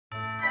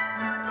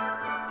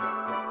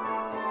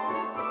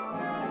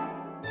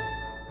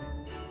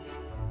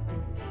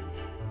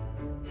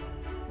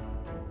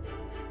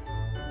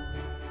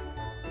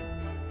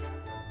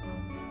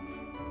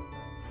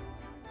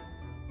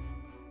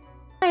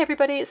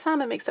everybody, it's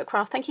Sam at Mixed Up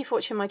Craft. Thank you for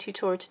watching my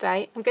tutorial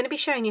today. I'm going to be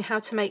showing you how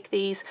to make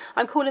these.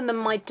 I'm calling them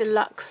my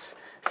Deluxe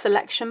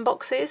Selection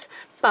Boxes,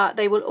 but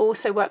they will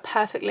also work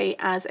perfectly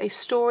as a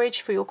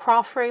storage for your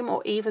craft room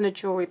or even a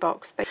jewellery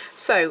box.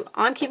 So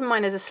I'm keeping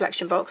mine as a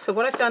selection box. So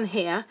what I've done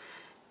here,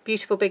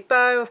 beautiful big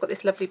bow, I've got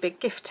this lovely big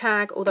gift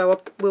tag,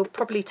 although we'll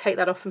probably take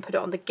that off and put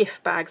it on the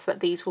gift bags that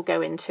these will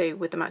go into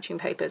with the matching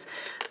papers.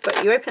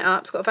 But you open it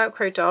up, it's got a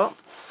Velcro dot,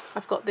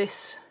 I've got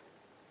this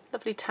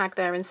lovely tag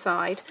there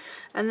inside,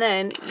 and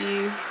then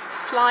you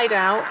slide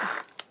out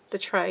the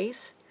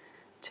trays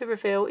to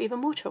reveal even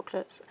more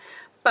chocolates.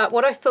 But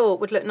what I thought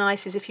would look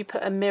nice is if you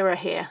put a mirror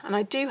here, and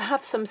I do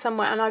have some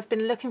somewhere, and I've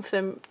been looking for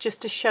them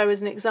just to show as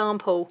an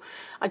example.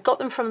 I got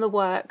them from the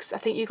works. I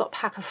think you got a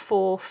pack of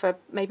 4 for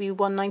maybe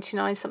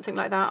 $1.99, something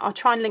like that. I'll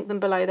try and link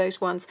them below,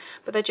 those ones,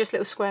 but they're just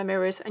little square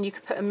mirrors, and you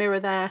could put a mirror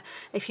there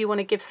if you want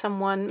to give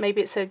someone, maybe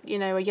it's a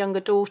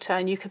younger daughter,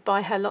 and you could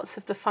buy her lots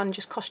of the fun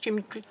just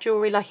costume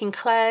jewellery like in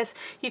Claire's.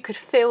 You could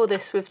fill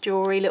this with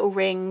jewellery, little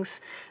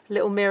rings,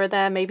 little mirror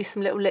there, maybe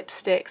some little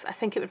lipsticks. I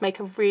think it would make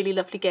a really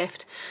lovely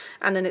gift,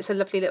 and then it's a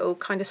lovely little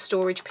kind of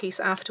storage piece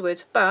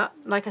afterwards. But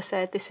like I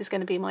said, this is going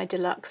to be my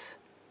Deluxe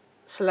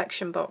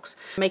Selection box.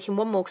 I'm making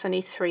one more because I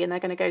need 3, and they're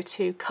going to go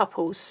to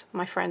couples,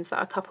 my friends that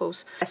are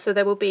couples. So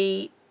there will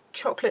be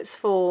chocolates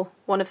for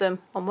one of them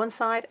on one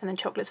side, and then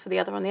chocolates for the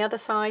other on the other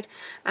side,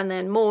 and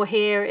then more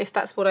here if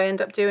that's what I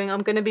end up doing.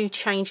 I'm going to be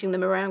changing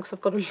them around because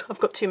I've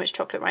got too much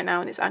chocolate right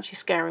now, and it's actually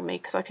scaring me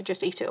because I could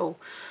just eat it all.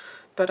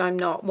 But I'm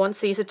not. Once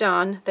these are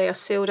done, they are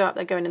sealed up,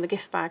 they're going in the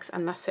gift bags,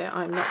 and that's it.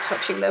 I'm not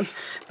touching them.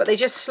 But they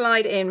just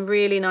slide in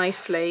really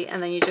nicely,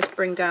 and then you just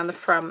bring down the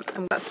front,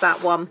 and that's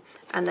that one.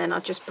 And then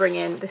I'll just bring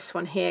in this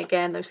one here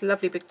again, those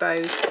lovely big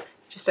bows.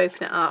 Just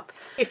open it up.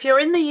 If you're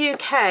in the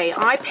UK,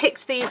 I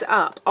picked these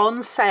up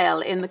on sale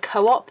in the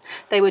Co-op.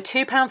 They were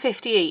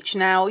 £2.50 each.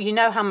 Now, you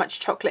know how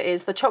much chocolate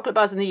is. The chocolate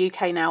bars in the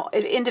UK now,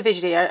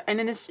 individually, are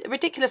in a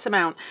ridiculous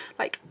amount.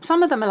 Like,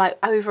 some of them are like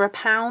over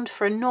 £1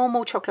 for a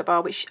normal chocolate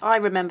bar, which I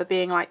remember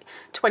being like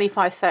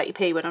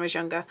 25-30p when I was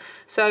younger.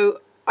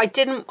 So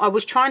I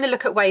was trying to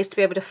look at ways to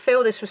be able to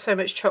fill this with so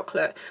much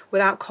chocolate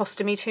without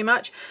costing me too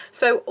much.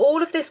 So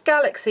all of this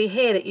Galaxy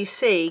here that you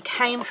see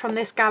came from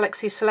this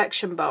Galaxy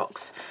Selection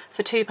box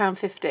for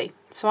 £2.50.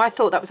 So I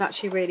thought that was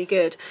actually really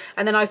good.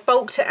 And then I've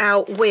bulked it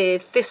out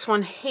with this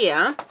one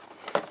here.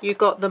 You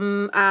got the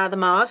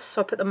Mars,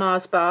 so I put the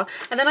Mars bar,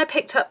 and then I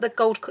picked up the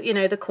gold,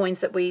 the coins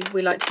that we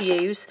like to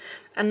use.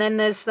 And then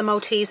there's the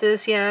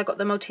Maltesers. Yeah, I got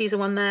the Malteser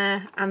one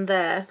there and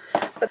there.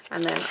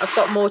 And then I've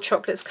got more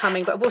chocolates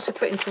coming, but I've also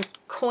put in some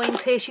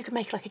coins here, so you can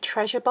make like a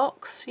treasure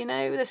box.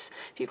 This,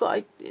 if you've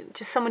got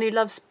just someone who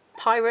loves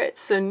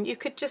pirates, and you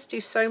could just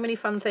do so many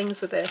fun things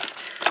with this.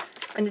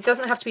 And it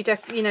doesn't have to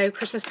be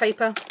Christmas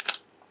paper,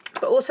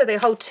 but also they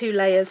hold 2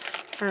 layers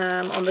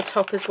on the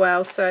top as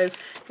well. So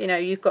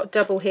you've got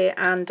double here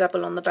and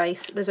double on the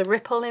base. There's a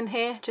ripple in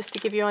here just to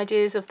give you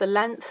ideas of the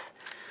length.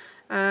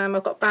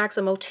 I've got bags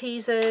of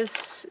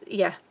Maltesers.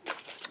 Yeah,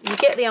 you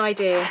get the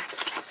idea.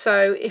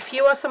 So if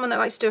you are someone that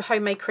likes to do a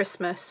homemade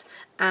Christmas,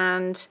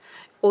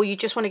 or you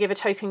just want to give a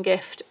token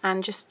gift,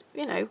 and just,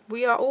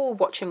 we are all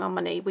watching our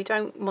money. We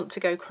don't want to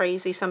go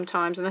crazy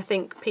sometimes, and I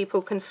think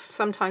people can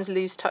sometimes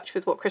lose touch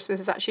with what Christmas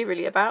is actually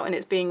really about, and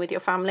it's being with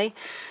your family.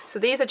 So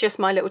these are just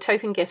my little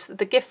token gifts.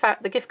 The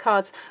gift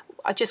cards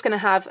are just going to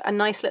have a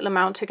nice little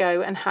amount to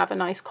go and have a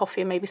nice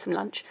coffee and maybe some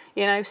lunch,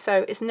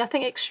 so it's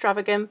nothing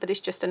extravagant, but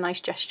it's just a nice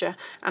gesture,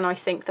 and I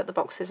think that the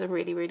boxes are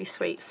really, really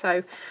sweet.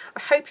 So I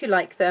hope you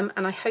like them,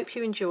 and I hope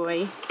you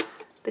enjoy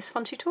this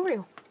fun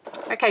tutorial.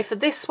 Okay, for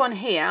this one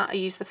here, I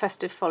use the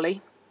Festive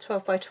Folly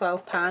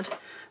 12x12 pad,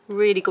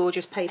 really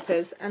gorgeous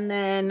papers. And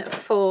then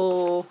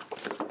for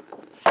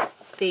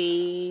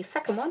the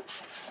second one,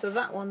 so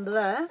that one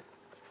there,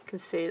 you can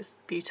see it's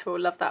beautiful,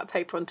 love that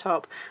paper on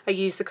top. I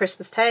use the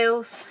Christmas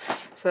Tales,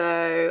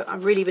 so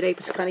I've really been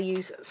able to kind of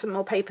use some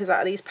more papers out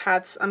of these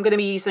pads. I'm going to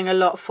be using a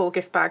lot for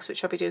gift bags,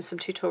 which I'll be doing some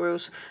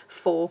tutorials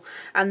for.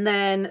 And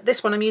then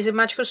this one I'm using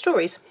Magical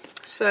Stories,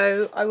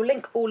 so I will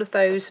link all of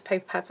those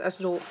paper pads as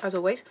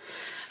always.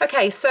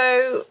 Okay,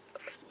 so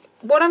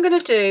what I'm going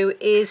to do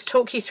is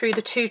talk you through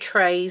the 2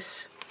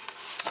 trays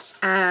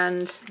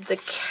and the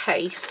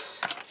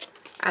case,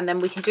 and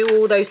then we can do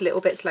all those little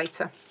bits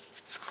later.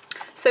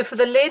 So for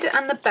the lid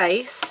and the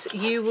base,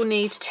 you will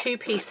need 2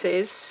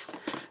 pieces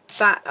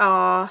that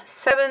are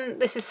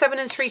this is 7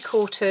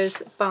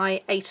 3/4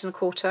 by 8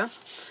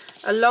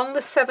 1/4. Along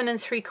the 7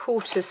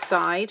 3/4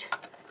 side,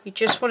 you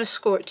just want to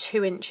score it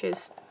 2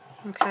 inches.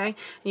 Okay, and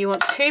you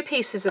want 2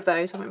 pieces of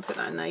those. I won't put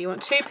that in there. You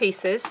want 2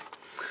 pieces.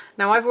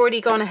 Now I've already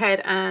gone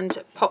ahead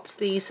and popped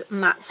these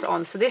mats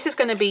on. So this is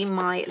going to be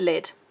my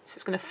lid. So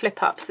it's going to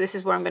flip up. So this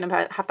is where I'm going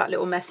to have that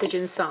little message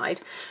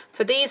inside.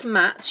 For these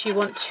mats, you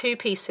want 2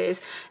 pieces.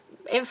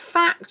 In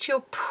fact,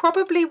 you'll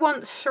probably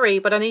want 3,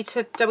 but I need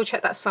to double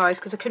check that size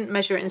because I couldn't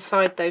measure it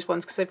inside those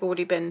ones because they've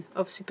already been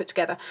obviously put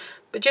together.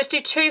 But just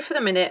do 2 for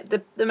the minute.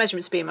 The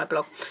measurements will be in my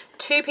blog.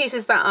 2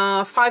 pieces that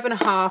are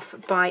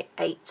 5.5 by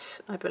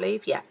 8, I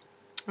believe. Yeah.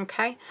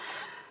 Okay.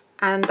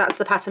 and that's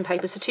the pattern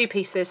paper, so 2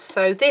 pieces.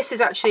 So this is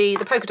actually,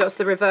 the polka dot's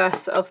the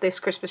reverse of this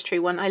Christmas tree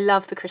one. I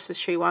love the Christmas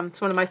tree one.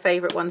 It's one of my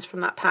favourite ones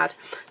from that pad.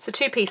 So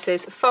 2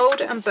 pieces,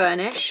 fold and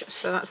burnish.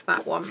 So that's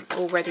that one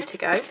all ready to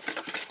go.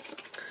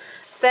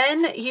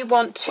 Then you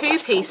want 2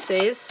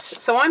 pieces.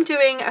 So I'm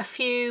doing a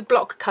few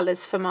block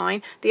colours for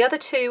mine. The other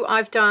 2,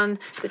 I've done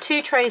the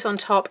 2 trays on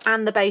top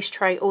and the base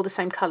tray all the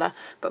same colour.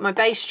 But my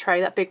base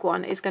tray, that big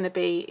one, is going to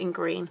be in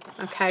green.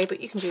 Okay, but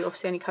you can do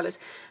obviously any colours.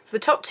 For the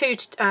top 2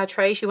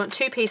 trays, you want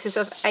 2 pieces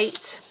of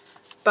 8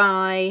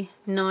 by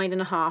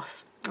 9.5.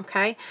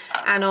 Okay,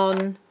 and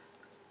on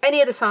any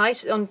other side,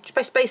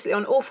 basically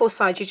on all 4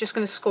 sides, you're just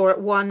going to score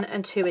at 1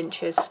 and 2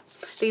 inches.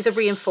 These are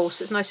reinforced,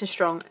 it's nice and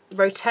strong.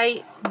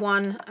 Rotate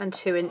 1 and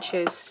 2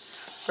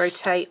 inches,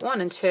 rotate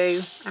 1 and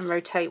 2, and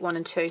rotate 1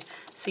 and 2.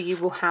 So you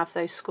will have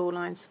those score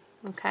lines,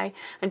 okay?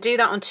 And do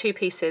that on 2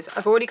 pieces.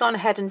 I've already gone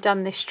ahead and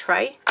done this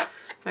tray,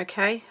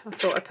 okay? I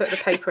thought I put the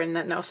paper in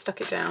there, no, I've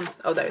stuck it down.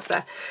 Oh, there it's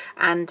there.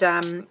 And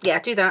yeah,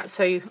 do that.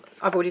 So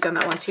I've already done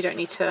that one, so you don't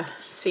need to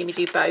see me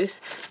do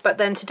both. But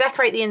then to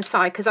decorate the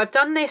inside, because I've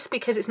done this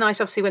because it's nice,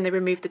 obviously, when they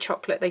remove the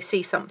chocolate, they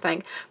see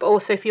something. But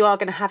also, if you are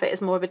going to have it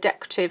as more of a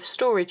decorative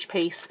storage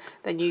piece,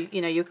 then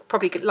you're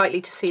probably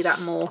likely to see that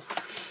more.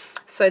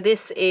 So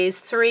this is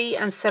 3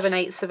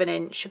 7/8 of an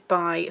inch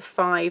by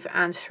 5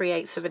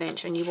 3/8 of an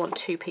inch, and you want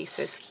 2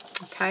 pieces,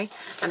 okay?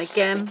 And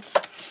again,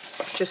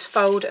 just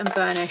fold and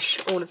burnish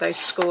all of those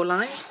score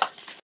lines.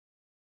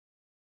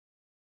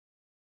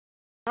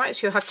 Alright,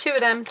 so you'll have 2 of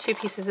them, 2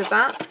 pieces of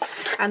that,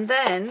 and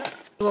then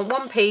you want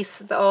 1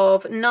 piece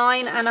of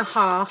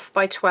 9.5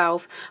 by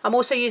 12. I'm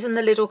also using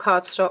the Lidl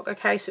cardstock,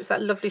 okay, so it's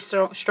that lovely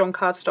strong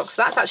cardstock.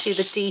 So that's actually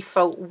the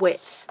default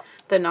width,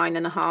 the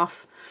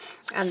 9.5.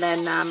 And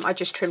then I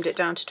just trimmed it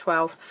down to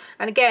 12.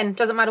 And again,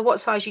 doesn't matter what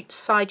side you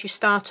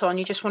start on,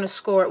 you just want to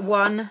score at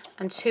 1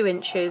 and 2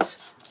 inches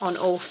on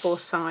all 4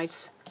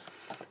 sides.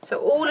 So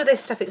all of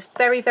this stuff, it's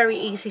very, very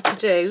easy to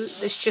do.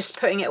 It's just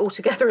putting it all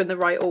together in the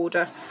right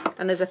order.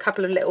 And there's a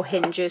couple of little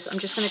hinges. I'm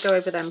just going to go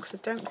over them because I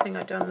don't think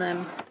I've done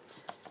them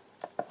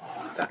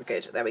that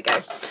good. There we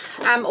go.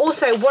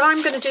 Also, what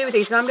I'm going to do with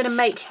these is I'm going to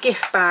make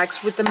gift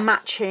bags with the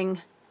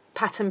matching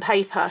pattern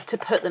paper to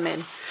put them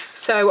in.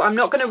 So I'm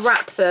not going to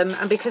wrap them,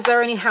 and because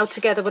they're only held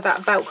together with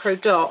that Velcro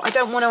dot, I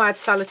don't want to add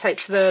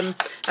sellotape to them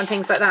and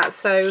things like that.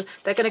 So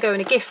they're going to go in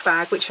a gift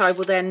bag, which I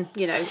will then,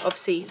 you know,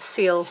 obviously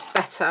seal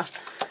better.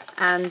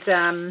 And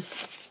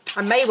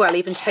I may well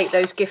even take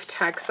those gift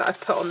tags that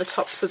I've put on the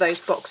tops of those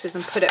boxes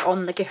and put it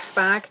on the gift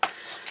bag.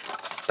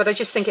 But I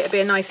just think it'd be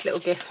a nice little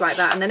gift like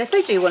that. And then if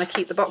they do want to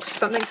keep the box or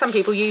something, some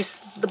people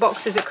use the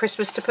boxes at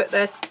Christmas to put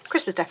their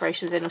Christmas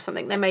decorations in or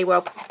something. They may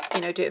well,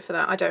 you know, do it for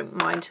that. I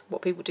don't mind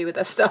what people do with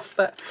their stuff.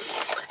 But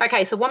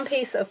okay, so 1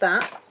 piece of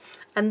that.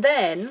 And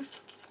then,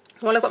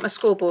 while I've got my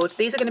scoreboard,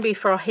 these are going to be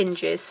for our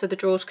hinges so the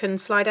drawers can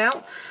slide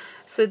out.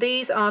 So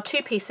these are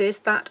 2 pieces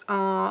that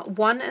are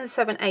 1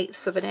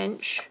 7/8 of an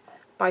inch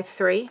by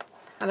 3.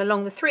 And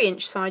along the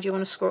 3-inch side, you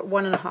want to score at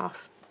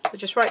 1.5. So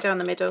just right down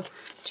the middle,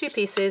 2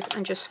 pieces,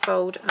 and just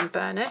fold and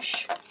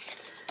burnish.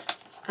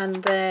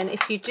 And then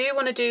if you do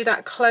want to do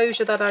that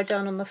closure that I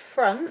done on the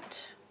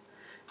front,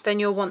 then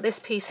you'll want this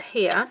piece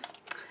here.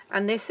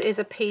 And this is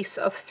a piece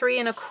of 3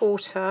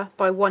 1/4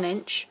 by 1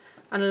 inch.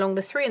 And along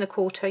the 3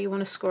 1/4, you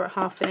want to score at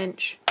 1/2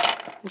 inch.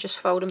 And just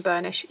fold and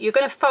burnish. You're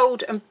going to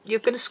fold and you're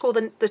going to score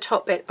the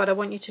top bit, but I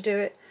want you to do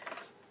it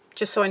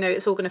just so I know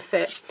it's all going to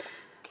fit.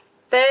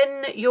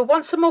 Then you'll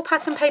want some more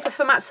pattern paper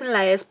for mats and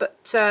layers, but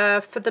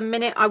for the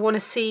minute I want to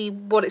see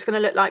what it's going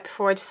to look like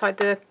before I decide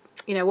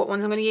what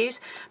ones I'm going to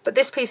use. But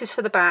this piece is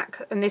for the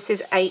back, and this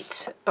is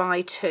 8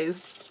 by 2.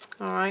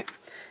 All right.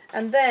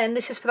 And then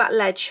this is for that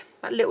ledge,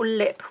 that little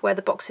lip where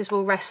the boxes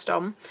will rest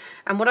on.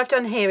 And what I've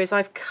done here is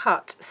I've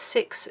cut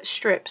 6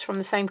 strips from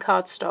the same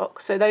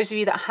cardstock. So those of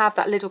you that have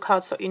that little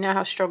cardstock, you know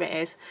how strong it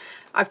is.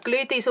 I've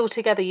glued these all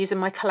together using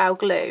my Collall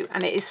Glue,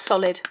 and it is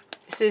solid.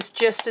 This is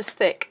just as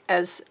thick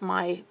as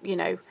my,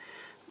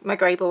 my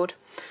grey board.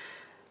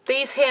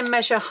 These here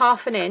measure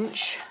 1/2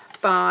 inch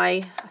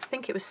by, I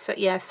think it was,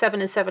 yeah, 7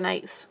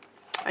 7/8.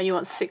 And you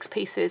want 6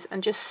 pieces,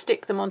 and just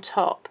stick them on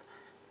top.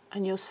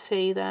 And you'll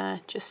see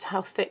there just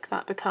how thick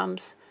that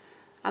becomes.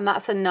 And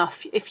that's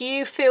enough. If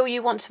you feel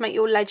you want to make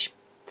your ledge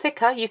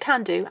thicker, you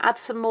can add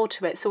some more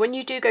to it. So when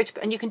you do go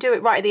to, and you can do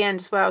it right at the end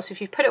as well. So if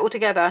you put it all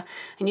together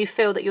and you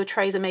feel that your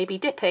trays are maybe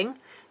dipping,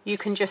 you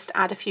can just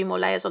add a few more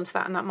layers onto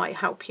that, and that might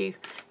help you,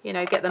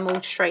 get them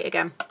all straight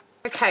again.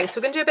 Okay, so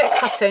we're going to do a bit of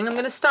cutting. I'm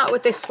going to start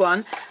with this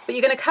one, but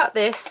you're going to cut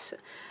this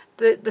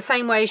the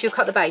same way as you'll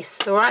cut the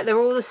base. All right, they're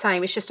all the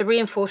same. It's just a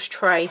reinforced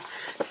tray.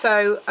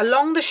 So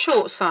along the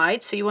short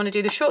side, so you want to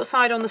do the short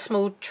side on the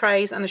small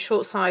trays and the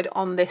short side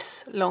on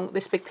this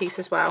big piece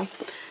as well.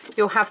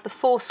 You'll have the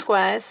 4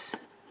 squares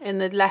in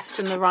the left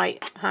and the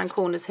right hand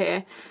corners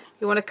here.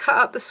 You want to cut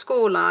up the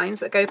score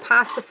lines that go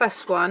past the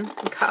first one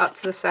and cut up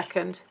to the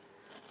second.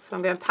 So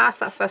I'm going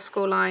past that first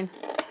score line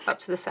up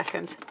to the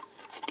second.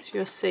 So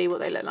you'll see what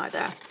they look like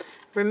there.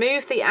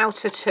 Remove the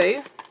outer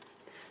 2.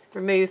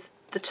 Remove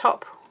the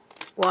top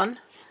one.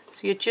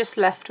 So you're just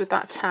left with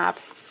that tab.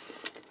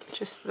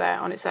 just there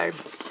on its own.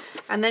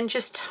 And then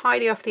just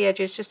tidy off the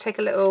edges, just take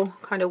a little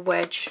kind of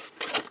wedge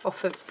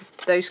off of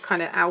those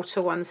kind of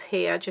outer ones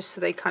here, just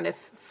so they kind of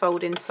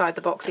fold inside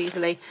the box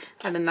easily.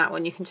 And then that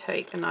one you can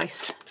take a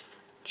nice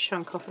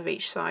chunk off of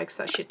each side, because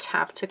that's your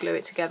tab to glue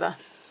it together.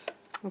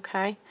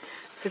 Okay,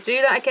 so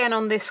do that again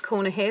on this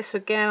corner here. So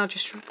again, I'll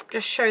just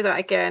show that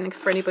again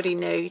for anybody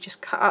new. You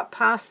just cut up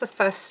past the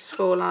first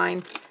score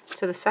line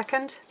to the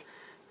second,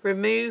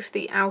 remove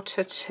the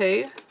outer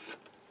two,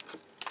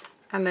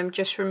 and then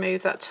just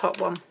remove that top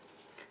one.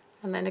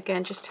 And then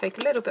again, just take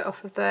a little bit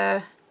off of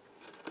there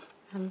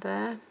and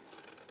there,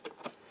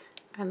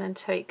 and then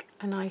take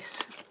a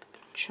nice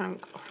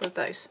chunk off of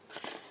those.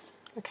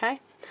 Okay,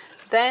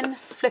 then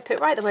flip it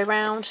right the way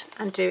around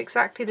and do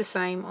exactly the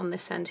same on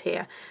this end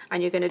here.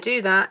 And you're going to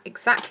do that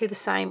exactly the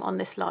same on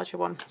this larger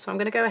one. So I'm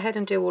going to go ahead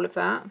and do all of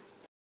that.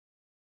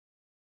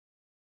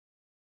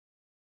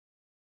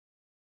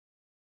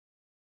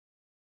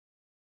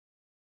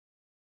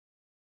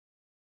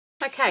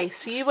 Okay,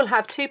 so you will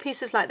have two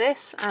pieces like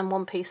this and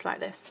one piece like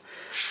this.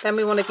 Then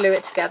we want to glue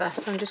it together.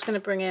 So I'm just going to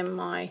bring in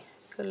my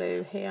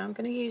glue here. I'm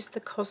going to use the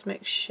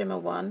Cosmic Shimmer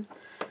one,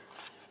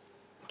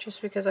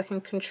 just because I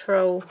can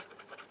control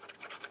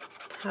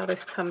how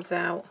this comes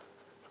out.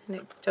 And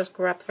it does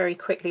grab very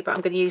quickly, but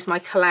I'm going to use my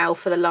Collall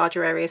for the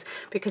larger areas,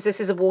 because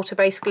this is a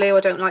water-based glue. I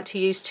don't like to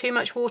use too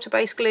much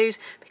water-based glues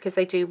because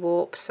they do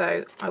warp,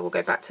 so I will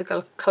go back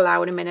to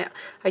Collall in a minute.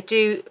 I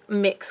do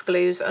mix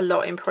glues a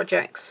lot in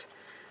projects,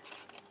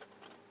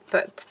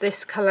 but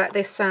this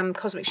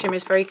Cosmic Shimmer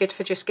is very good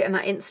for just getting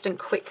that instant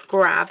quick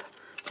grab,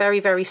 very,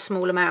 very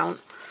small amount,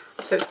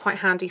 so it's quite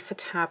handy for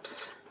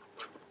tabs.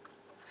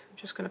 So I'm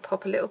just going to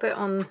pop a little bit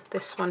on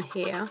this one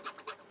here,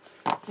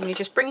 and you're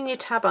just bringing your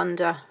tab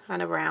under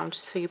and around,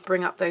 so you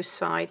bring up those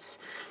sides,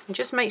 and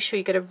just make sure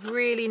you get a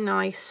really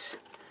nice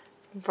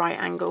right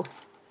angle.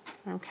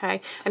 Okay,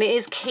 and it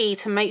is key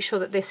to make sure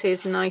that this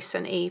is nice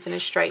and even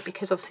and straight,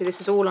 because obviously this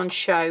is all on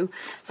show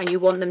and you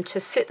want them to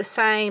sit the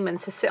same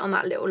and to sit on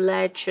that little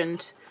ledge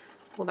and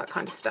all that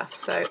kind of stuff.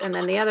 So, and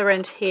then the other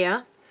end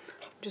here,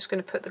 I'm just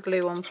going to put the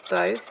glue on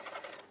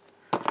both.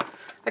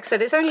 Like I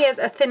said, it's only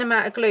a thin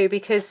amount of glue,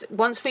 because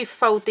once we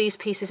fold these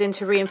pieces in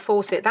to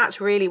reinforce it, that's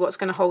really what's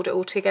going to hold it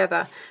all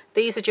together.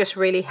 These are just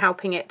really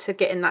helping it to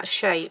get in that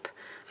shape,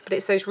 but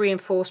it's those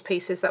reinforced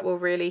pieces that will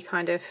really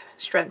kind of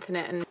strengthen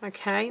it. And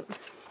okay,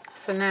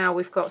 so now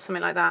we've got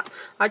something like that.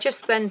 I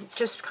just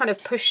kind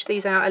of push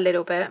these out a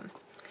little bit,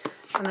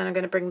 and then I'm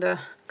going to bring the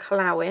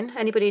Collall in.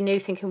 Anybody new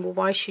thinking, well,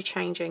 why is she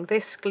changing?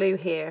 This glue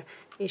here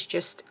is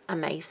just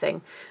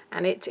amazing,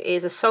 and it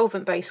is a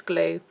solvent-based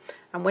glue,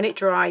 and when it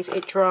dries,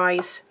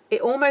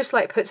 it almost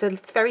like puts a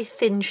very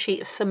thin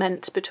sheet of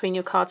cement between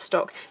your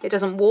cardstock. It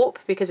doesn't warp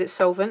because it's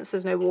solvents,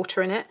 there's no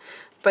water in it,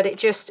 but it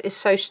just is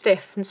so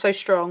stiff and so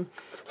strong,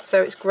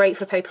 so it's great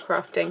for paper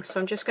crafting. So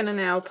I'm just going to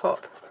now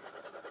pop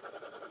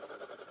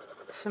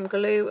some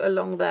glue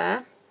along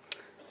there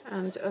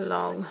and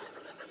along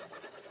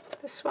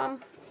this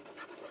one,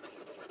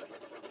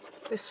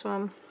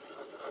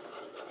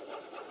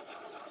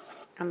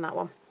 and that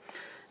one,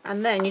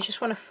 and then you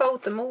just want to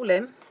fold them all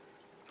in,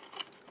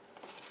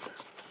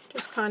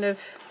 just kind of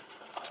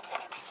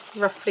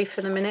roughly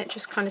for the minute,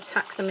 just kind of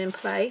tack them in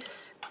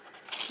place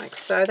like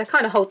so. They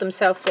kind of hold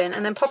themselves in,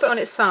 and then pop it on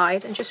its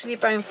side, and just with your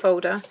bone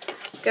folder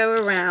go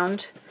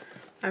around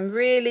and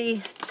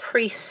really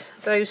crease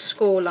those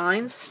score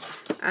lines,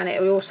 and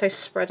it will also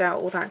spread out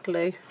all that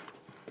glue.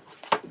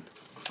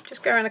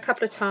 Just go around a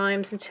couple of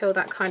times until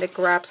that kind of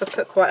grabs. I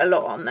put quite a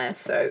lot on there,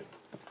 so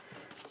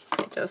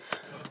it does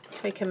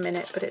take a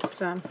minute, but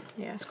it's yeah,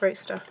 it's great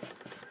stuff.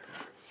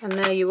 And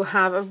there you will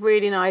have a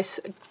really nice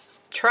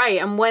tray,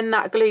 and when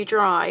that glue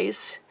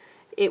dries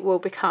it will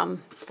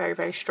become very,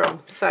 very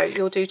strong. So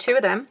you'll do two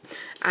of them,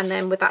 and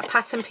then with that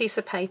pattern piece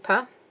of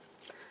paper,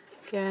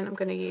 again I'm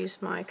going to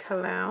use my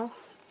Collall,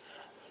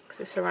 because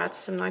this will add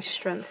some nice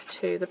strength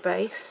to the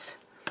base.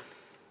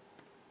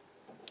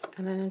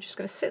 And then I'm just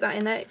going to sit that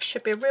in there. It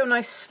should be a real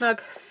nice snug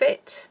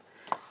fit,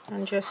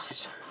 and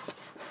just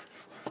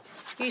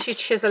use your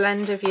chisel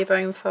end of your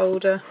bone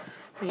folder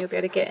and you'll be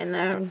able to get in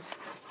there and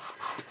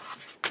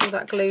all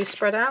that glue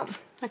spread out.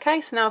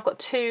 Okay, so now I've got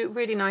two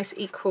really nice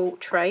equal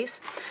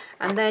trays,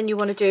 and then you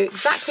want to do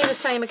exactly the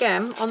same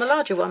again on the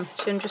larger one.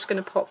 So I'm just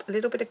going to pop a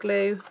little bit of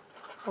glue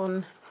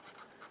on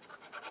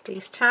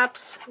these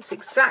tabs. It's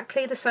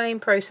exactly the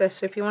same process.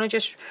 So if you want to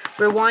just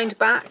rewind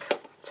back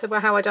to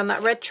how I done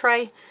that red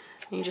tray,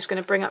 and you're just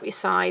going to bring up your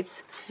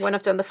sides. When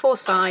I've done the four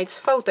sides,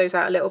 fold those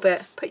out a little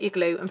bit, put your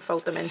glue and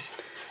fold them in.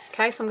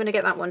 Okay, so I'm going to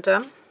get that one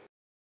done.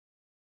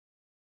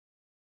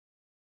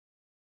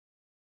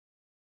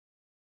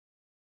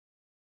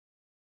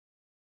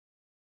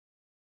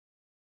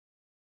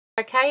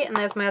 Okay, and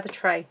there's my other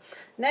tray.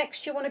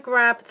 Next you want to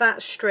grab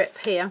that strip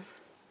here,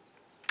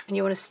 and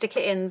you want to stick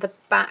it in the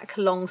back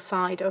long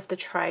side of the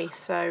tray.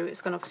 So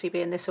it's going to obviously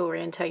be in this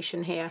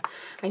orientation here,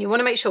 and you want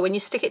to make sure when you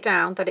stick it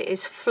down that it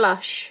is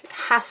flush. It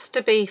has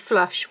to be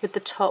flush with the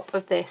top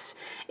of this.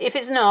 If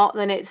it's not,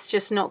 then it's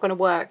just not going to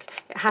work.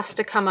 It has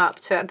to come up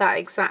to that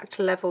exact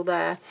level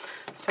there.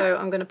 So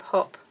I'm going to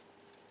pop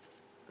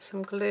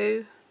some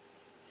glue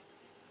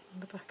on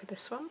the back of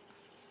this one.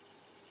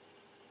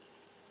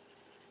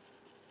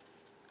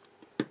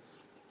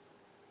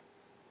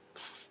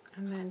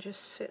 And then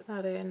just sit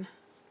that in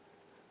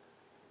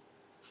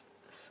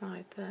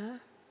side there,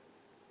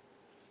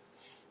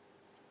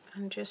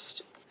 and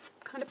just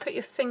kind of put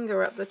your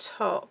finger up the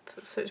top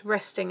so it's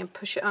resting, and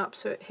push it up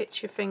so it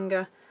hits your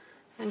finger,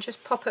 and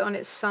just pop it on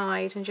its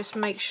side, and just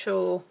make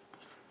sure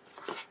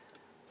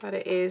that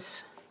it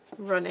is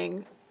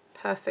running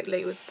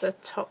perfectly with the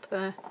top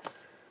there,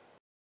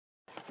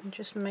 and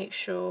just make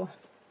sure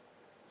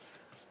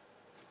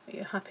that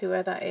you're happy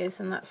where that is.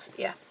 And that's,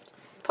 yeah,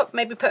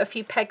 maybe put a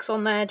few pegs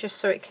on there just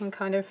so it can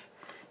kind of,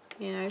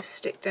 you know,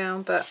 stick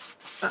down, but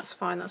that's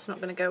fine, that's not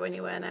going to go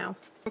anywhere now.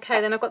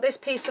 Okay, then I've got this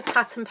piece of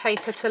pattern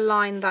paper to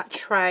line that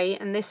tray,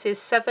 and this is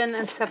 7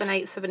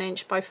 7/8 of an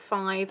inch by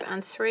 5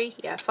 3,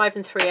 yeah, 5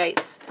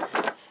 3/8.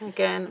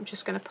 Again, I'm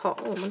just going to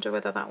pop, oh, I wonder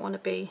whether that one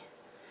would be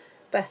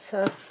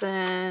better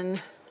than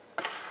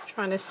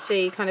trying to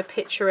see, kind of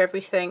picture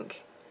everything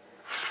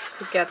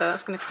together.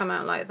 That's going to come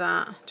out like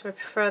that. Do I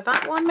prefer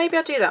that one? Maybe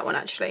I'll do that one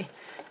actually,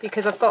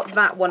 because I've got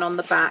that one on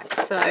the back,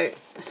 so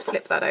let's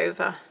flip that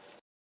over.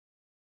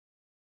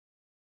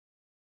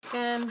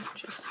 Again,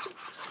 just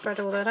spread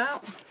all that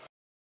out.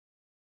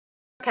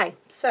 Okay,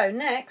 so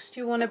next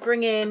you want to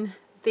bring in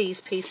these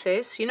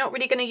pieces. You're not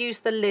really going to use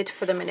the lid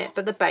for the minute,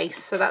 but the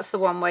base. So that's the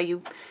one where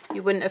you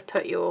wouldn't have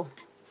put your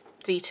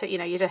detail, you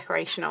know, your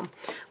decoration on.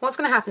 What's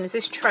going to happen is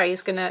this tray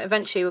is going to,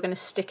 eventually we're going to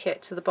stick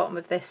it to the bottom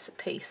of this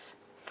piece.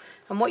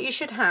 And what you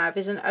should have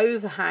is an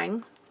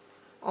overhang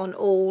on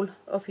all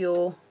of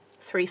your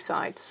 3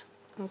 sides.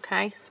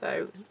 Okay,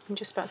 so you can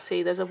just about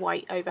see there's a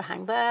white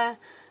overhang there,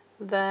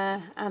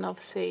 and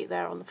obviously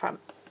there on the front.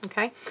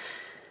 Okay,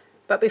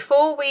 but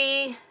before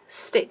we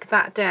stick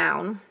that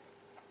down,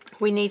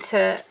 we need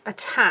to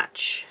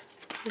attach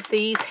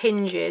these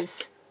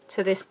hinges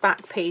to this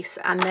back piece,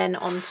 and then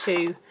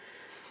onto,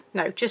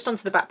 no, just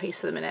onto the back piece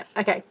for the minute.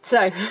 Okay,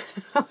 so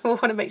I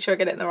want to make sure I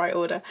get it in the right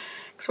order,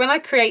 because when I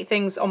create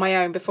things on my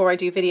own before I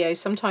do videos,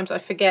 sometimes I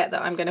forget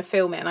that I'm going to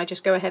film it, and I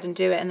just go ahead and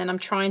do it, and then I'm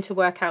trying to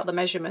work out the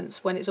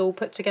measurements when it's all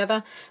put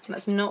together, and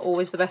that's not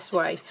always the best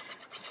way.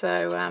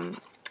 So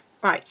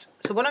right,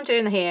 so what I'm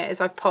doing here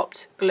is I've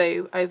popped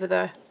glue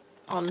over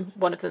on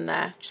one of them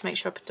there. Just make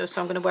sure I put,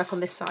 so I'm going to work on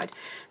this side.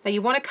 Now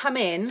you want to come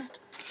in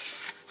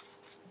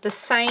the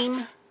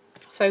same,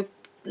 so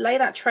lay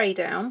that tray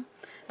down,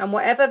 and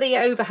whatever the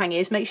overhang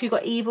is, make sure you've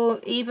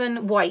got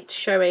even white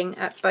showing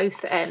at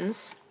both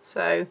ends.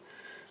 So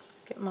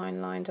get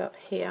mine lined up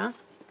here,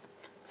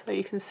 so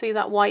you can see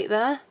that white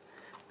there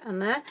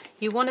and there.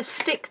 You want to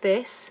stick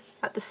this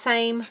at the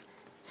same,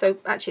 so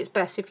actually it's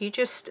best if you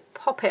just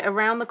pop it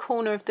around the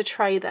corner of the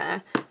tray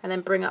there, and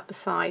then bring up the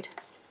side.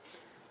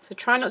 So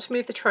try not to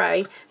move the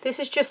tray. This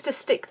is just to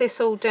stick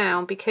this all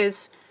down,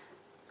 because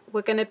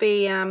we're going to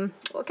be, well,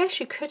 I guess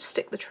you could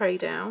stick the tray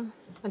down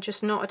and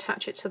just not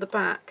attach it to the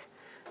back.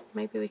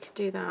 Maybe we could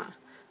do that.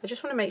 I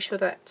just want to make sure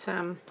that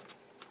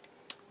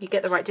you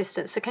get the right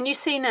distance. So can you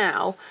see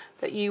now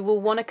that you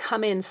will want to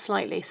come in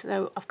slightly?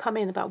 So I've come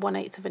in about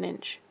 1/8 of an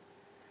inch.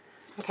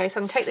 Okay, so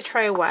I can take the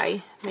tray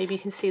away. Maybe you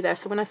can see there.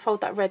 So when I fold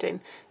that red in,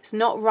 it's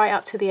not right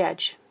up to the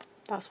edge.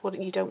 That's what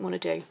you don't want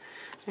to do.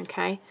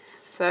 Okay,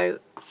 so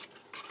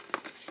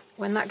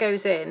when that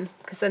goes in,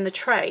 because then the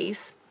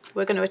trays,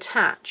 we're going to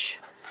attach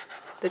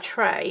the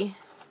tray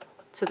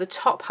to the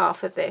top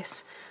half of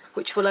this,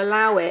 which will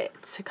allow it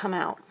to come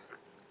out.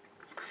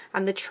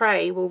 And the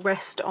tray will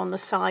rest on the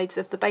sides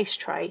of the base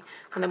tray,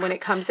 and then when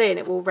it comes in,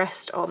 it will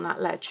rest on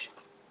that ledge,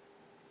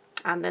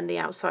 and then the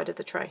outside of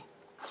the tray.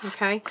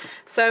 Okay,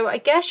 so I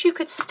guess you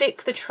could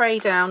stick the tray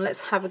down.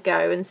 Let's have a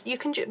go, and you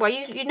can, well,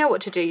 you know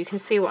what to do. You can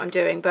see what I'm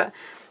doing, but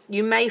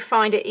you may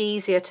find it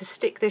easier to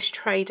stick this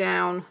tray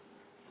down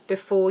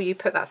before you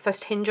put that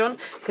first hinge on,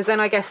 because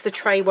then I guess the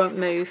tray won't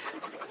move.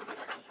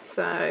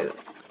 So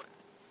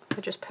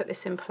I'll just put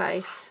this in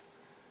place.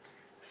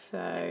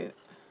 So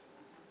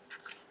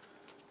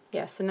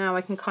yeah, so now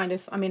I can kind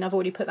of, I mean, I've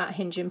already put that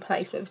hinge in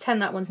place, but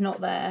pretend that one's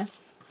not there.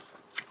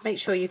 Make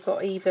sure you've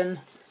got even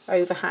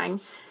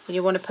overhang, and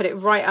you want to put it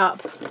right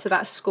up to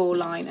that score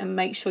line, and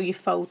make sure you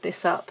fold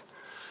this up.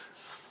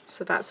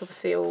 So that's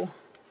obviously all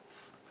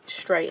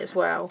straight as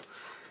well.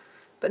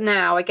 But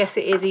now I guess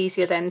it is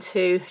easier then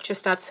to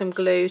just add some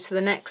glue to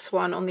the next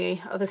one on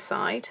the other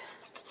side.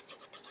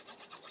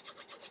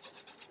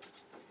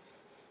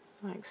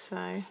 Like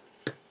so.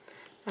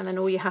 And then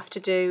all you have to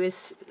do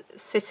is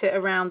sit it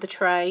around the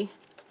tray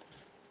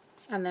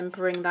and then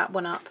bring that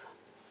one up.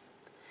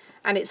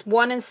 And it's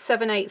 1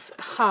 7/8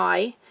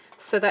 high,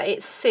 so that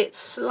it sits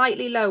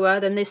slightly lower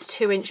than this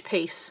 2-inch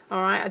piece.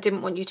 Alright, I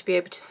didn't want you to be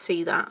able to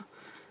see that,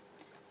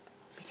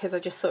 because I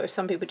just thought if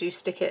some people do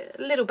stick it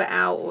a little bit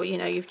out, or you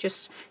know, you're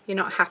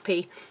not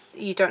happy,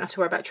 you don't have to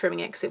worry about trimming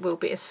it, because it will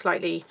be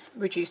slightly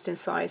reduced in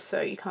size, so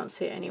you can't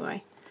see it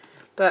anyway.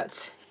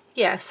 But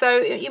yeah, so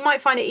you might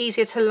find it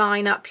easier to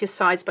line up your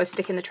sides by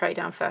sticking the tray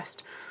down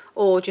first,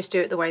 or just do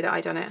it the way that I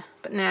done it.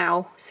 But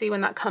now, see, when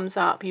that comes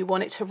up, you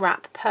want it to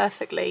wrap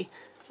perfectly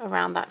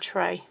around that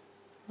tray,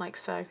 like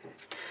so.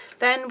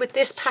 Then with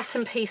this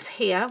pattern piece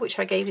here, which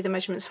I gave you the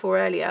measurements for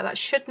earlier, that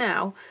should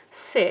now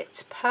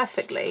sit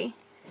perfectly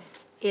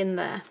in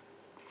there.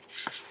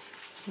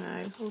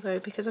 No, although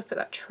because I put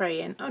that tray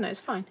in, oh no,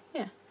 it's fine,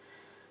 yeah.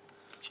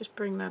 Just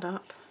bring that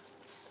up.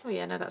 Oh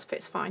yeah, no, that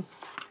fits fine.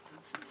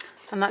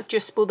 And that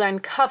just will then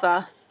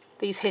cover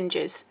these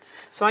hinges.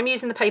 So I'm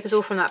using the papers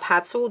all from that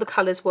pad, so all the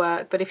colours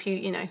work, but if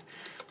you know,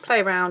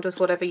 play around with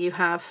whatever you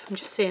have. I'm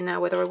just seeing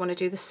now whether I want to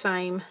do the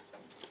same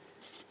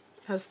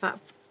as that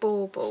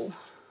bauble.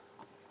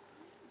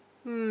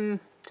 Do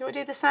I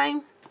do the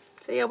same?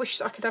 See, I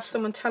wish I could have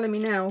someone telling me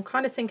now. I'm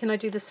kind of thinking I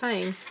do the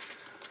same.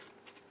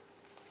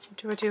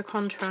 Do I do a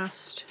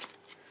contrast?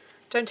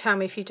 Don't tell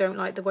me if you don't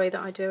like the way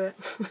that I do it.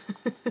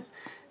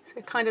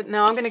 So kind of,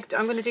 no, I'm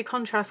gonna do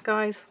contrast,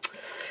 guys.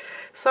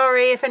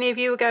 Sorry if any of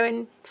you are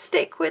going,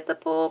 stick with the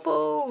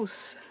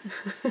baubles.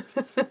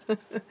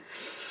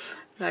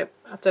 No,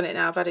 I've done it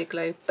now, I've added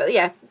glue. But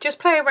yeah, just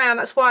play around.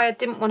 That's why I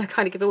didn't want to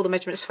kind of give all the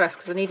measurements first,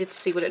 because I needed to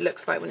see what it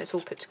looks like when it's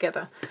all put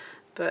together.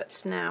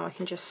 But now I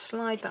can just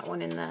slide that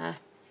one in there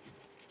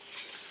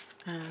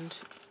and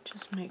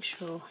just make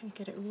sure you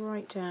get it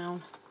right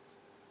down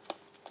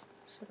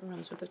so it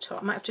runs with the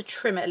top. I might have to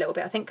trim it a little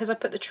bit, I think, because I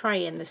put the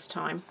tray in this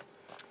time.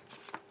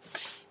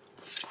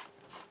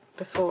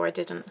 Before I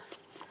didn't.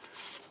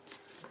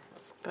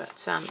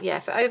 But yeah,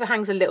 if it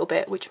overhangs a little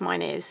bit, which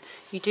mine is,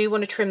 you do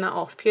want to trim that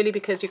off, purely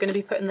because you're going to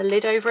be putting the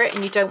lid over it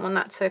and you don't want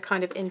that to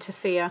kind of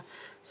interfere.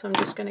 So I'm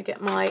just going to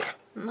get my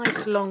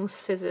nice long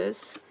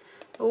scissors.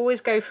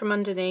 Always go from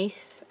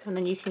underneath, and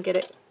then you can get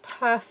it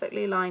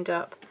perfectly lined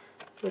up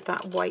with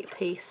that white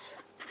piece.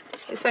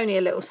 It's only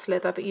a little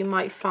slither, but you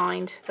might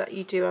find that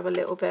you do have a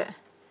little bit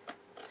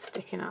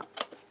sticking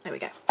up. There we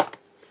go.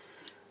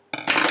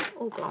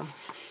 All gone.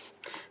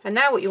 And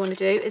now what you want to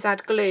do is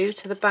add glue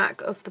to the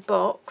back of the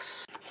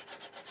box.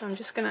 So I'm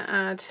just going to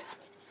add,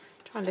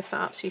 try and lift that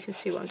up so you can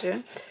see what I'm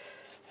doing.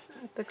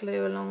 Add the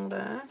glue along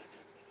there.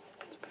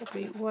 It's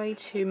probably way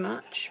too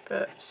much,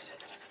 but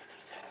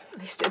at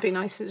least it'll be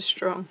nice and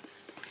strong.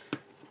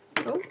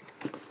 Oh.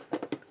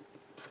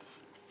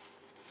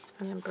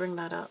 And then bring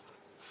that up.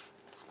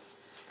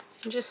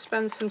 And just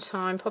spend some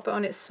time, pop it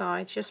on its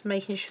side, just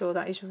making sure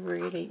that is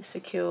really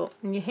secure.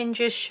 And your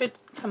hinges should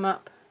come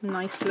up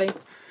nicely.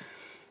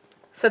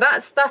 So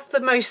that's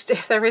the most,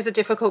 if there is a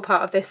difficult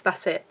part of this,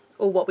 that's it.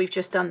 Or what we've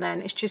just done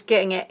then. It's just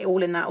getting it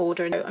all in that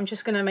order. I'm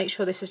just going to make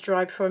sure this is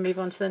dry before I move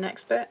on to the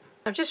next bit.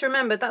 I've just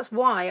remembered that's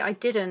why I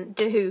didn't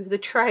do the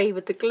tray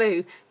with the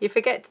glue. You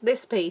forget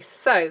this piece.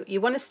 So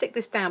you want to stick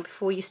this down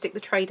before you stick the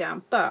tray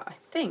down. But I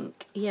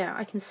think, yeah,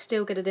 I can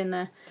still get it in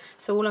there.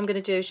 So all I'm going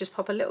to do is just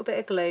pop a little bit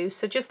of glue.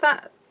 So just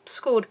that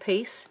scored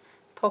piece,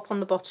 pop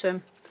on the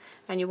bottom.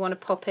 And you want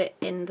to pop it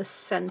in the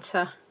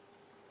centre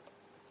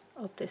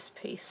of this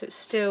piece. So it's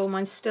still,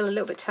 mine's still a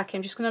little bit tacky.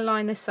 I'm just going to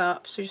line this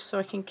up so just so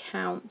I can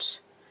count.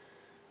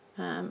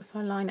 If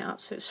I line it up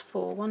so it's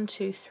 4, 1,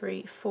 2,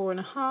 3,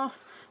 4.5.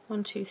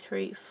 1, 2,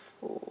 3,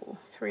 4,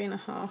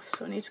 3.5.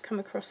 So I need to come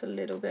across a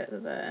little bit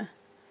there.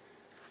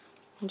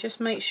 And just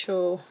make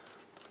sure. 1,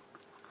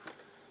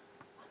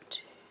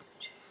 2,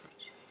 2,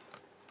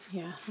 2.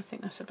 Yeah, I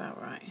think that's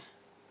about right.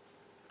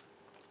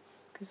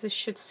 Because this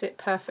should sit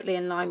perfectly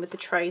in line with the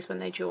trays when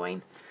they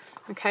join.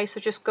 Okay, so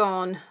just go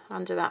on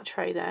under that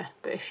tray there.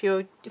 But if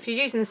you're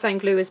using the same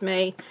glue as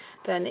me,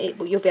 then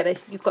you'll be able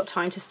to, you've got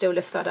time to still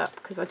lift that up,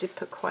 because I did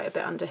put quite a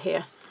bit under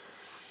here.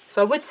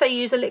 So I would say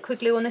use a liquid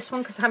glue on this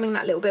one, because having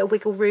that little bit of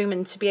wiggle room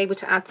and to be able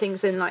to add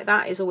things in like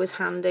that is always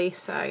handy.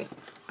 So,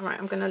 all right,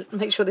 I'm going to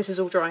make sure this is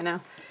all dry now.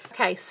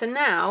 Okay, so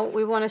now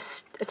we want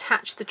to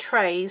attach the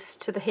trays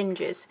to the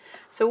hinges.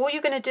 So all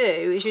you're going to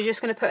do is you're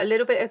just going to put a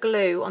little bit of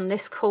glue on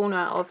this corner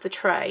of the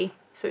tray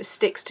so it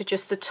sticks to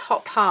just the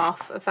top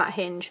half of that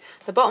hinge.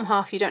 The bottom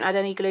half you don't add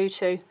any glue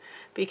to,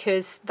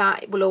 because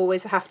that will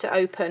always have to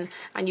open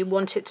and you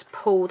want it to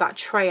pull that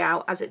tray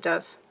out as it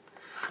does.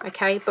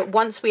 Okay, but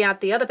once we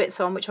add the other bits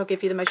on, which I'll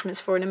give you the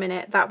measurements for in a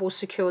minute, that will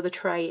secure the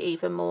tray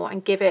even more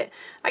and give it,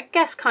 I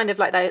guess, kind of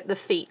like the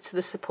feet,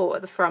 the support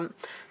at the front.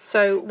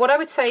 So what I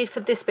would say for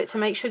this bit, to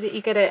make sure that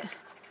you get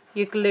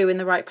your glue in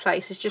the right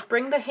place, is just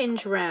bring the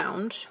hinge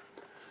round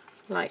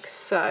like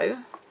so.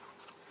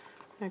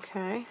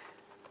 Okay, I'm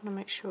gonna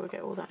make sure I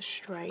get all that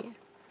straight,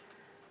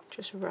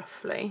 just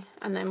roughly,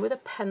 and then with a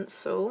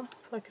pencil,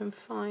 if I can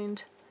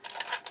find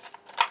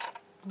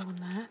one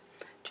there,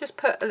 just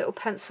put a little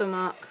pencil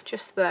mark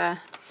just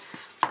there,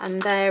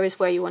 and there is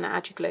where you want to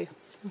add your glue.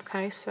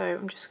 Okay, so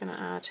I'm just going to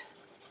add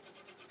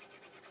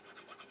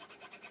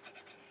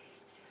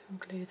some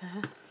glue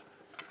there,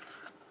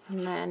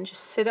 and then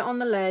just sit it on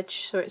the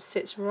ledge so it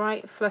sits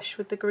right flush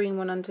with the green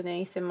one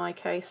underneath in my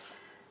case,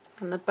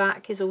 and the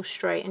back is all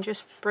straight, and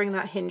just bring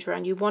that hinge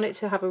around. You want it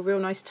to have a real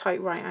nice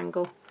tight right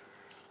angle.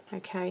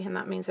 Okay, and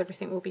that means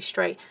everything will be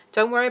straight.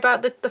 Don't worry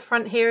about the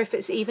front here, if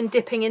it's even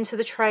dipping into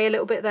the tray a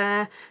little bit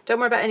there. Don't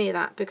worry about any of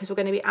that, because we're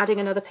going to be adding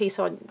another piece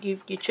on. You're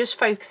just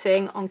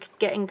focusing on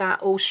getting that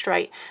all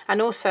straight.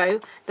 And also,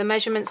 the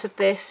measurements of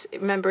this,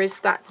 remember, is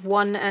that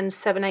 1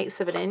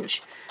 7/8 of an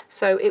inch,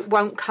 so it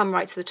won't come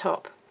right to the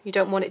top. You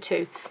don't want it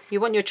to. You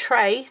want your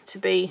tray to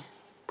be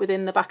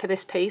within the back of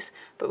this piece,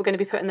 but we're going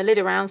to be putting the lid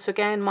around, so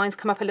again, mine's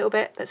come up a little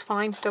bit. That's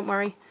fine, don't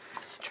worry,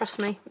 trust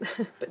me.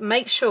 But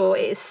make sure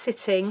it is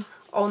sitting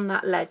on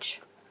that ledge.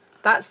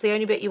 That's the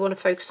only bit you want to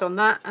focus on,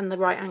 that and the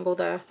right angle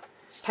there.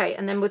 Okay,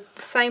 and then with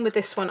the same with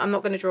this one, I'm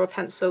not going to draw a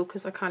pencil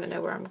because I kind of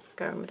know where I'm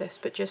going with this,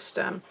 but just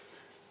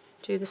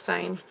do the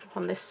same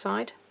on this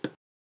side.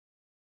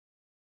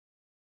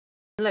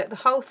 Look, the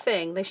whole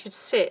thing, they should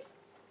sit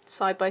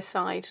side by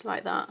side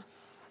like that.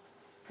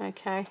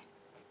 Okay,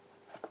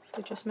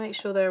 so just make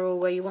sure they're all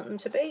where you want them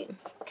to be.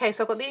 Okay,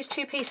 so I've got these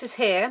two pieces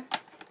here.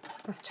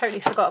 I totally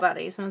forgot about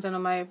these when I've done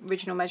all my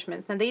original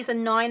measurements. Now these are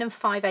 9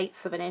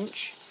 5/8 of an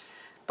inch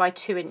by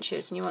 2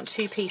 inches, and you want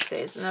 2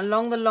 pieces, and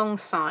along the long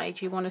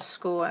side you want to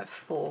score at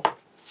 4.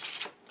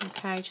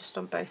 Okay, just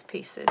on both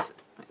pieces,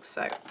 like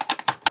so.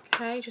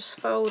 Okay, just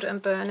fold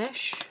and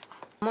burnish.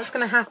 And what's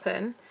going to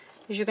happen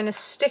is you're going to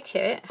stick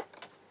it,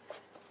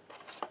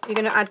 you're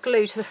going to add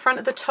glue to the front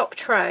of the top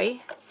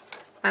tray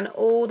and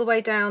all the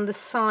way down the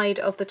side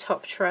of the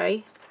top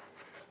tray,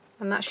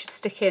 and that should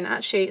stick in.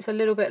 Actually, it's a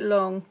little bit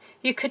long.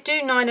 You could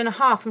do 9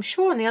 1/2. I'm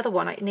sure on the other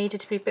one it needed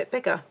to be a bit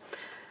bigger,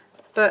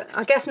 but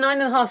I guess 9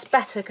 1/2 is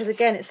better because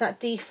again it's that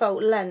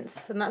default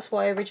length, and that's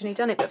why I originally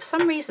done it. But for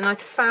some reason I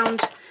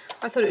thought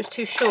it was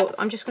too short.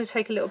 I'm just going to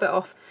take a little bit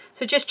off.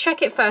 So just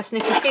check it first,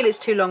 and if you feel it's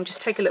too long,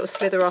 just take a little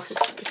slither off.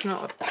 It's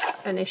not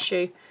an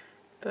issue.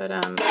 But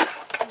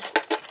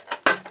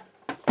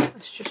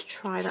let's just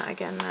try that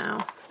again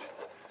now.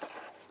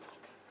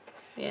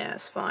 Yeah,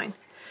 it's fine.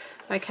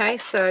 Okay,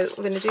 so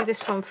we're going to do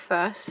this one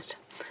first.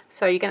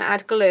 So you're going to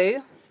add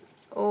glue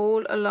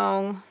all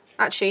along.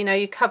 Actually, no,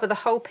 you cover the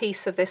whole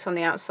piece of this on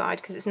the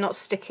outside because it's not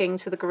sticking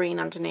to the green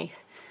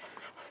underneath.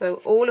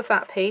 So all of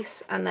that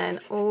piece, and then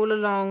all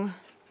along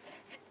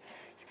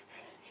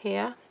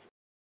here,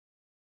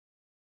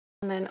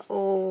 and then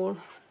all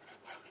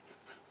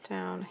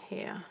down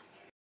here.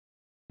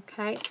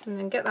 Okay, and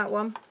then get that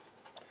one,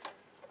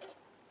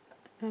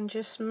 and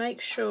just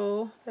make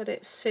sure that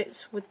it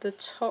sits with the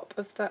top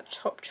of that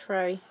top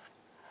tray,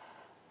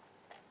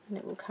 and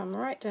it will come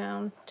right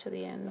down to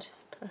the end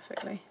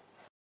perfectly.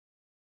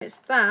 It's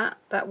that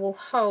will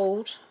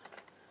hold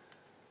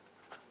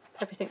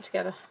everything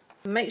together.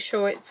 Make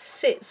sure it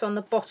sits on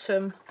the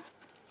bottom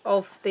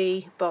of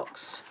the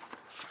box.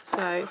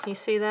 So you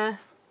see there,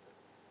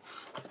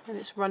 and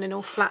it's running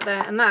all flat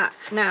there, and that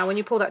now when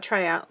you pull that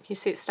tray out, you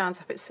see it stands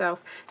up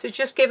itself. So it's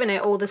just giving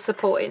it all the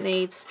support it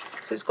needs.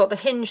 So it's got the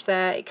hinge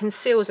there, it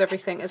conceals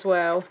everything as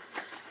well,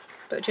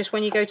 but just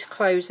when you go to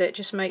close it,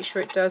 just make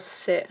sure it does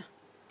sit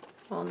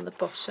on the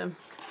bottom.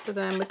 So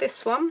then with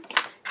this one,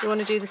 you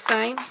want to do the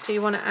same. So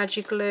you want to add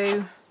your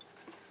glue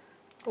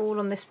all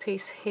on this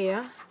piece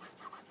here,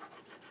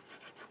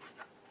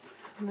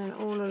 and then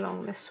all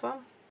along this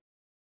one,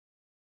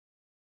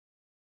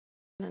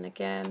 and then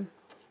again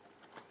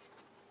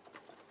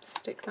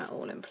stick that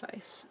all in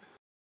place.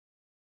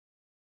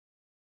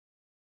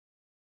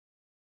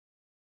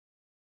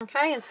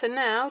 Okay, and so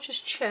now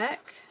just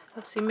check,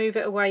 obviously move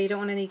it away, you don't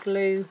want any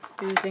glue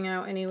oozing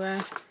out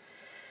anywhere,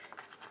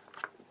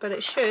 but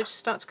it should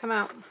start to come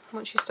out.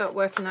 Once you start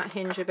working that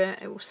hinge a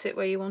bit, it will sit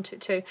where you want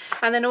it to.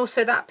 And then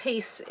also that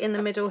piece in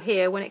the middle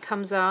here, when it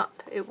comes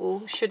up, it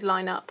should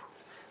line up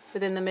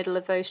within the middle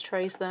of those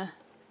trays there,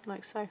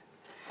 like so.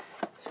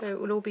 So it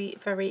will all be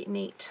very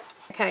neat.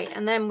 Okay,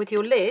 and then with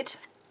your lid,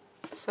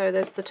 so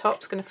there's the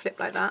top's going to flip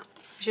like that.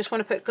 You just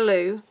want to put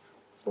glue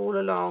all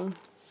along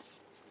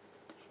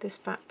this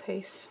back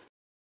piece.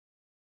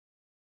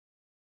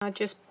 I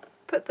just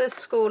put the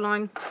score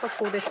line,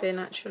 pop all this in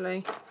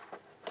actually,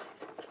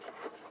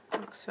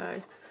 like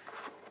so.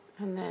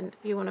 And then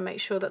you want to make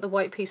sure that the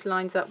white piece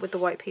lines up with the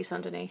white piece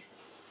underneath.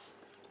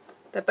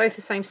 They're both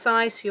the same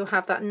size, so you'll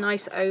have that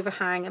nice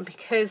overhang, and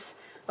because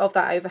of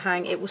that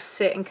overhang it will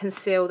sit and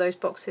conceal those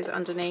boxes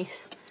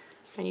underneath,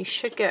 and you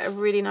should get a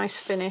really nice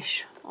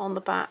finish on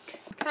the back.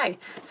 Okay,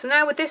 so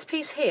now with this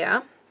piece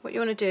here, what you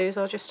want to do is,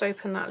 I'll just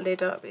open that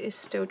lid up. It is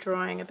still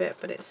drying a bit,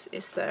 but it's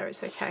there,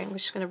 it's okay. We're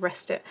just going to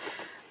rest it.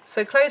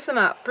 So close them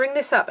up, bring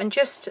this up, and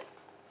just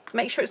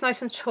make sure it's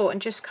nice and taut,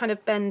 and just kind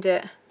of bend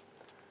it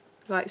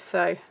like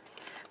so.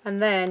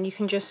 And then you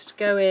can just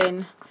go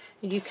in,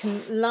 you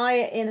can lie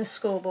it in a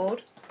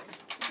scoreboard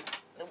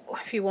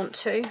if you want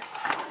to,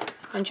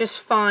 and just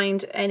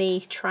find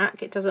any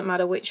track, it doesn't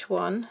matter which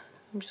one.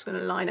 I'm just going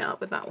to line it up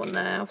with that one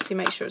there, obviously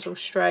make sure it's all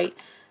straight,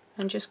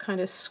 and just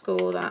kind of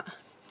score that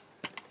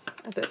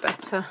a bit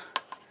better.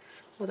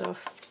 Although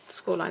the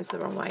score line's the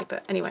wrong way,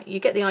 but anyway,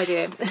 you get the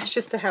idea. It's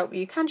just to help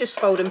you. You can just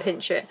fold and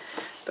pinch it,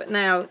 but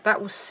now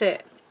that will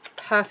sit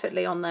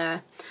perfectly on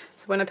there.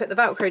 So when I put the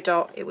Velcro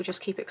dot, it will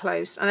just keep it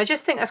closed. And I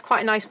just think that's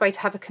quite a nice way to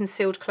have a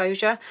concealed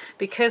closure,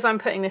 because I'm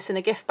putting this in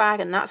a gift bag,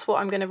 and that's what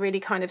I'm going to really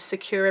kind of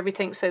secure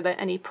everything so that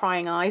any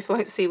prying eyes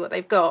won't see what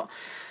they've got.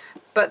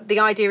 But the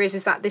idea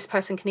is that this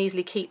person can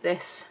easily keep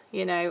this,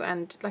 you know,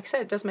 and like I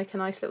said, it does make a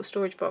nice little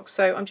storage box.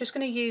 So I'm just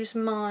going to use the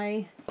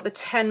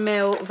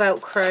 10mm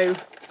Velcro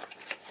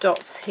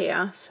dots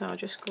here. So I'll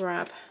just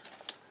grab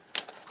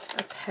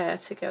a pair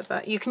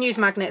together. You can use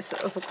magnets,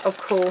 of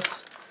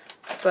course,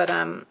 but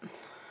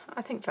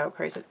I think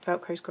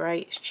Velcro's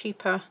great. It's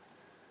cheaper,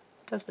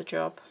 does the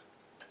job.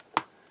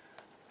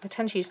 I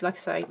tend to use, like I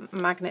say,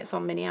 magnets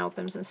on mini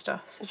albums and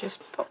stuff. So just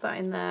pop that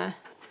in there,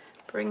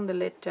 bring the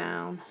lid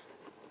down.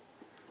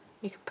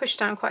 You can push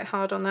down quite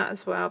hard on that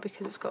as well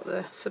because it's got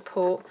the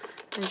support,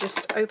 and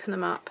just open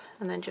them up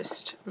and then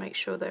just make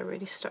sure they're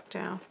really stuck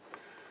down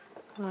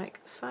like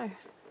so.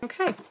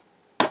 Okay,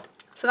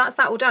 so that's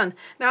that all done.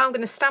 Now I'm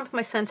going to stamp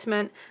my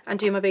sentiment and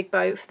do my big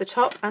bow for the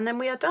top, and then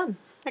we are done.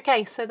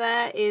 Okay, so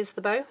there is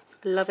the bow.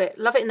 Love it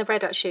in the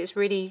red. Actually, it's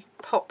really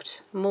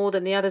popped more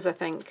than the others, I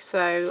think.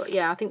 So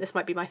yeah, I think this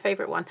might be my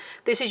favourite one.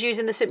 This is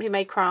using the Simply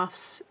Made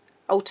Crafts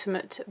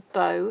Ultimate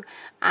Bow,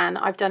 and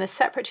I've done a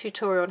separate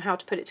tutorial on how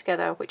to put it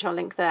together, which I'll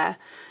link there,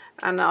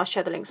 and I'll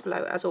share the links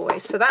below as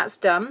always. So that's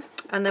done,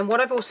 and then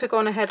what I've also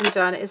gone ahead and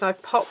done is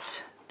I've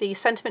popped the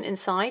sentiment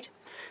inside.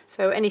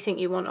 So anything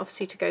you want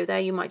obviously to go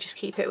there, you might just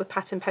keep it with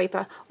pattern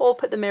paper or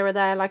put the mirror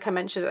there like I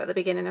mentioned at the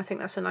beginning. I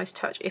think that's a nice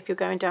touch if you're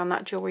going down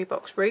that jewellery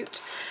box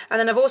route. And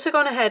then I've also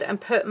gone ahead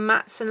and put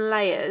mats and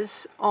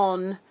layers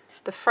on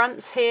the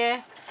fronts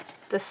here,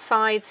 the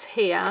sides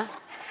here,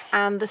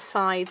 and the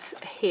sides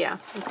here.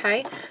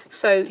 Okay,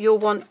 so you'll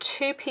want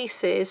 2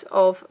 pieces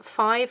of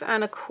 5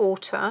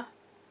 1/4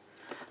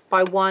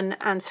 by 1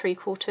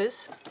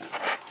 3/4.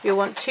 You'll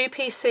want 2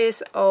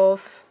 pieces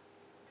of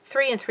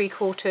 3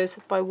 3/4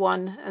 by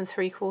 1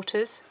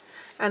 3/4,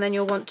 and then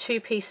you'll want 2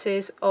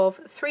 pieces of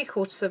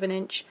 3/4 of an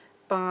inch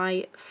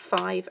by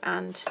 5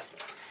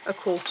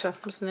 1/4,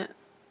 wasn't it?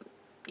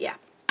 Yeah.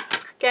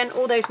 Again,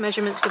 all those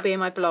measurements will be in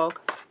my blog,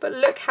 but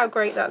look how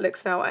great that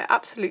looks now. I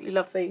absolutely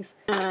love these.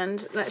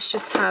 And let's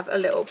just have a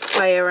little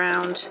play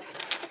around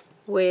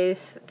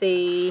with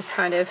the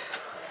kind of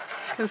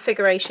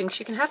configuration, because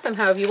you can have them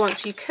however you want.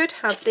 So you could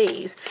have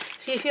these.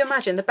 So if you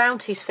imagine, the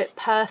bounties fit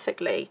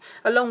perfectly,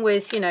 along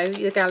with, you know,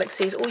 your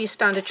galaxies, all your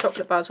standard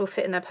chocolate bars will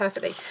fit in there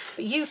perfectly.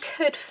 But you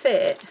could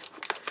fit,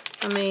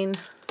 I mean,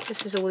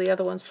 this is all the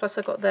other ones, plus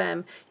I got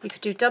them. You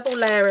could do double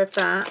layer of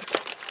that.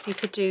 You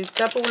could do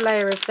double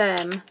layer of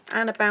them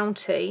and a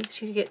bounty,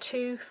 so you could get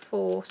 2,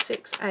 4,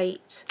 6,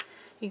 8.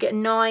 You get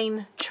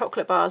 9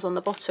 chocolate bars on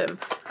the bottom,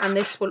 and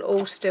this will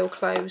all still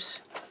close.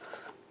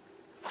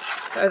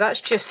 So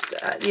that's just,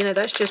 you know,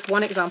 that's just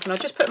one example. I'll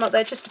just put them up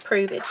there just to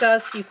prove it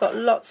does. You've got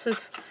lots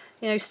of,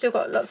 you know, still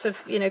got lots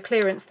of, you know,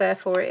 clearance there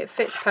for it. It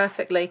fits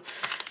perfectly.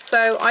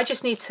 So I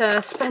just need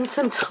to spend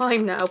some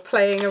time now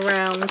playing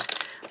around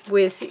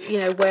with, you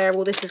know, where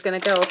all this is going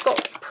to go. I've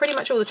got pretty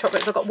much all the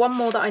chocolates. I've got one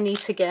more that I need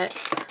to get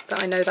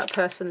that I know that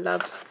person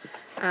loves,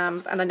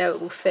 and I know it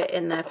will fit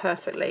in there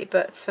perfectly.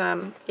 But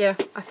yeah,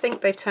 I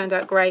think they've turned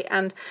out great.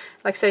 And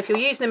like I say, if you're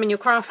using them in your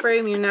craft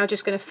room, you're now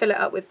just going to fill it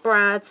up with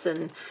brads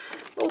and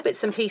all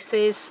bits and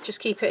pieces. Just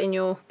keep it in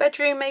your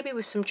bedroom maybe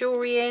with some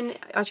jewellery in.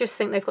 I just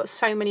think they've got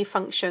so many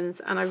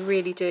functions, and I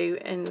really do,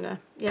 and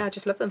yeah, I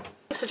just love them.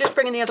 So just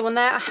bringing the other one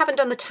there. I haven't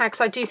done the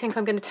tags. I do think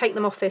I'm going to take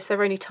them off this.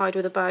 They're only tied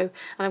with a bow, and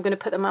I'm going to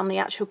put them on the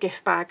actual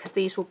gift bag, because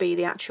these will be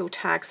the actual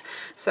tags.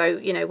 So,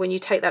 you know, when you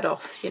take that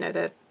off, you know,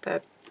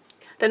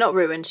 they're not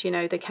ruined, you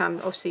know, they can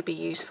obviously be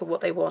used for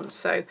what they want.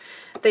 So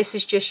this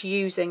is just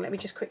using, let me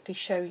just quickly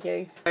show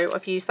you. So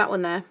I've used that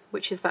one there,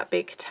 which is that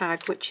big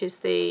tag, which is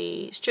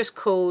it's just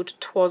called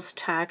Twas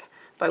Tag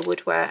by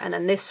Woodware. And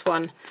then this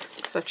one,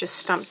 because I've just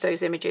stamped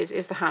those images,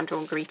 is the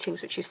hand-drawn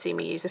greetings, which you've seen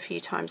me use a few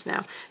times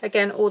now.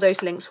 Again, all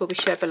those links will be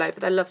shared below, but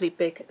they're lovely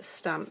big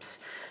stamps.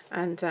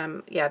 And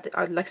yeah,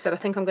 like I said, I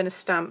think I'm going to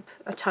stamp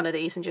a ton of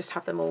these and just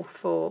have them all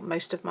for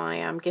most of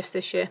my gifts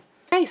this year.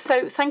 Okay,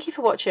 so thank you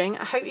for watching.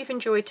 I hope you've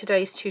enjoyed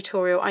today's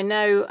tutorial. I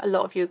know a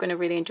lot of you are going to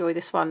really enjoy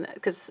this one,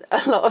 because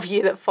a lot of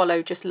you that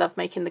follow just love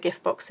making the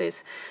gift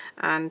boxes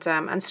and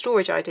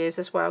storage ideas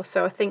as well.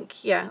 So I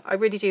think, yeah, I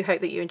really do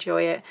hope that you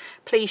enjoy it.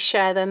 Please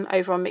share them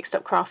over on Mixed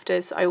Up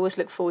Crafters. I always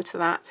look forward to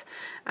that.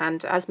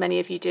 And as many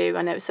of you do,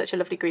 I know it's such a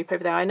lovely group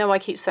over there. I know I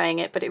keep saying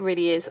it, but it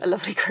really is a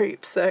lovely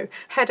group. So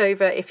head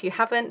over if you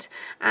haven't.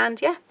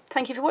 And yeah,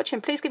 thank you for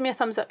watching. Please give me a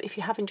thumbs up if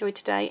you have enjoyed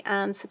today,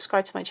 and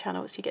subscribe to my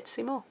channel so you get to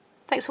see more.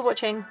 Thanks for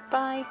watching.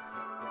 Bye.